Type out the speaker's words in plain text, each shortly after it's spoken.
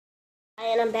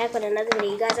And I'm back with another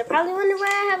video. You guys are probably wondering why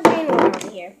I have green water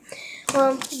over here.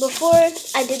 Well, before I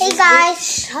did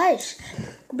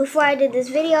before I did this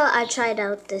video, I tried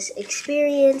out this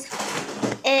experience,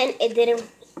 and it didn't.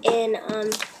 And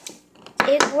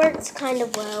it worked kind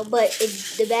of well, but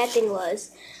the bad thing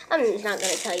was, I'm just not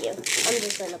gonna tell you. I'm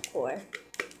just gonna pour.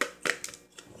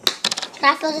 Can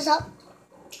I fill this up?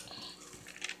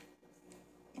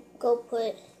 Go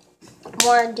put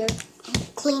More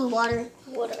clean water.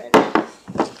 Water in it.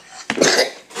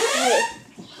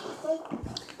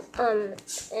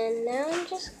 And now I'm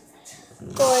just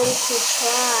going to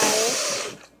try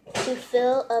to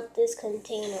fill up this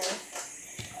container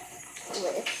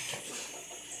with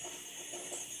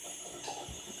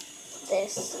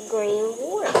this green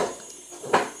water.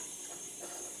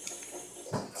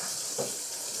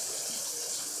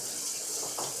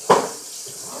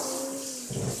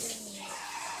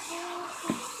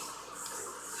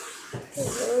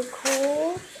 Really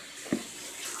cool.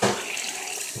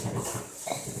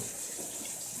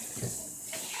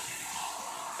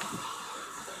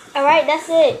 Alright, that's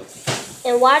it.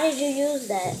 And why did you use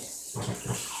that?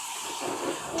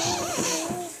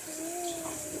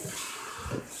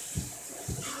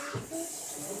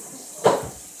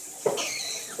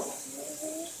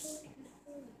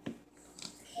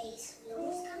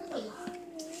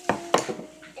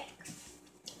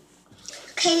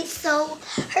 Okay, so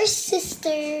her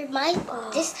sister,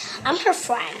 I'm her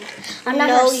friend. I'm not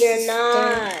No, her you're sister.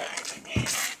 not.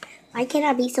 Why can't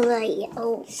I be so like,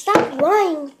 oh? Stop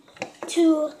lying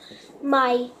to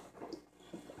my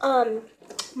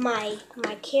my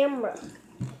camera.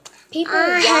 People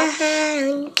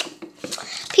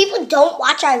don't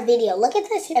watch our video. Look at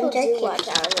this. People do watch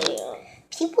our video.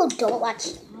 People don't watch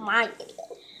my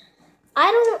video.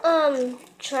 I don't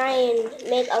try and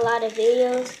make a lot of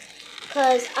videos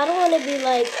because I don't want to be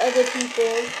like other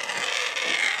people.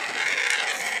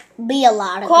 Be a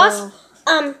lot of girls.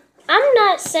 I'm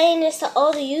not saying this to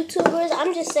all the YouTubers.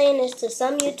 I'm just saying this to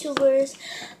some YouTubers.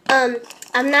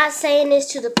 I'm not saying this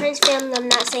to the Prince family. I'm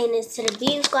not saying this to the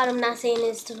Bean Squad. I'm not saying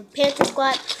this to the Panther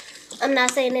Squad. I'm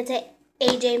not saying it to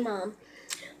AJ Mom.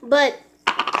 But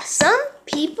some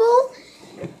people,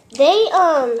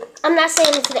 I'm not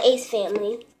saying it to the Ace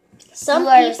family. Some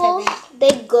people,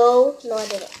 no, I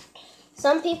didn't.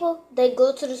 Some people, they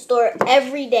go to the store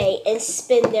every day and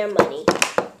spend their money.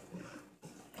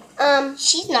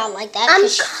 She's not like that. I'm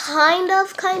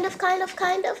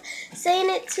kind of saying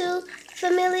it to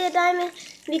Familia Diamond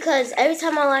because every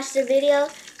time I watch the video,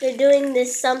 they're doing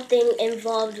this something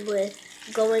involved with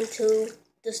going to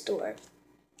the store.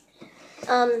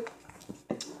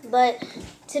 But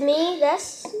to me,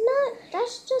 that's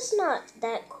just not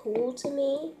that cool to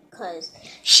me because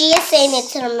she is saying it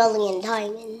to the Million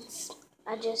Diamonds.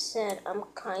 I just said I'm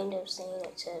kind of saying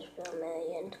it to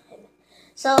Familia Diamond.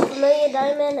 So, Familia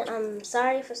Diamond, I'm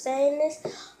sorry for saying this.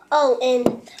 Oh,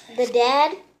 and the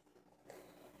dad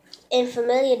in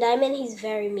Familia Diamond, he's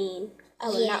very mean. I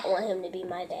would not want him to be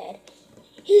my dad.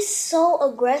 He's so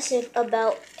aggressive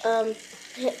about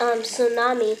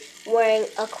Tsunami wearing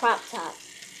a crop top.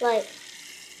 Like,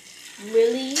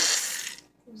 really?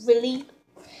 Really?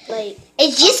 Like,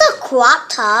 it's just a crop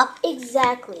top.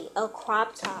 Exactly, a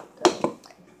crop top.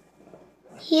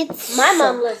 My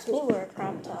mom lets me wear a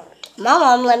crop top. My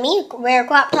mom let me wear a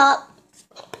crop top.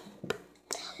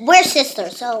 We're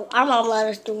sisters, so our mom let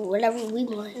us do whatever we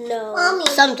want. No. Mommy.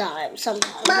 Sometimes. Mommy.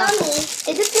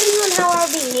 It depends on how our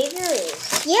behavior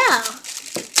is. Yeah.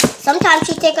 Sometimes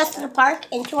she take us to the park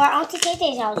and to our Auntie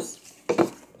Tay-Tay's house.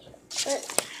 But,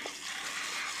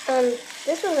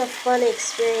 this was a fun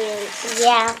experience.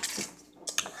 Yeah.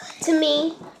 To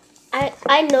me,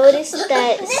 I noticed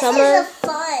that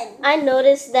I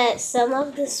noticed that some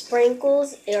of the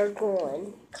sprinkles are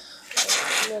gone.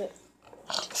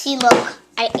 See, look,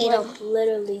 I ate them.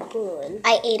 Literally gone.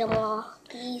 I ate them all.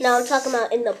 No, I'm talking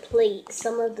about in the plate.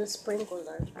 Some of the sprinkles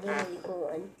are literally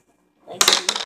gone. Like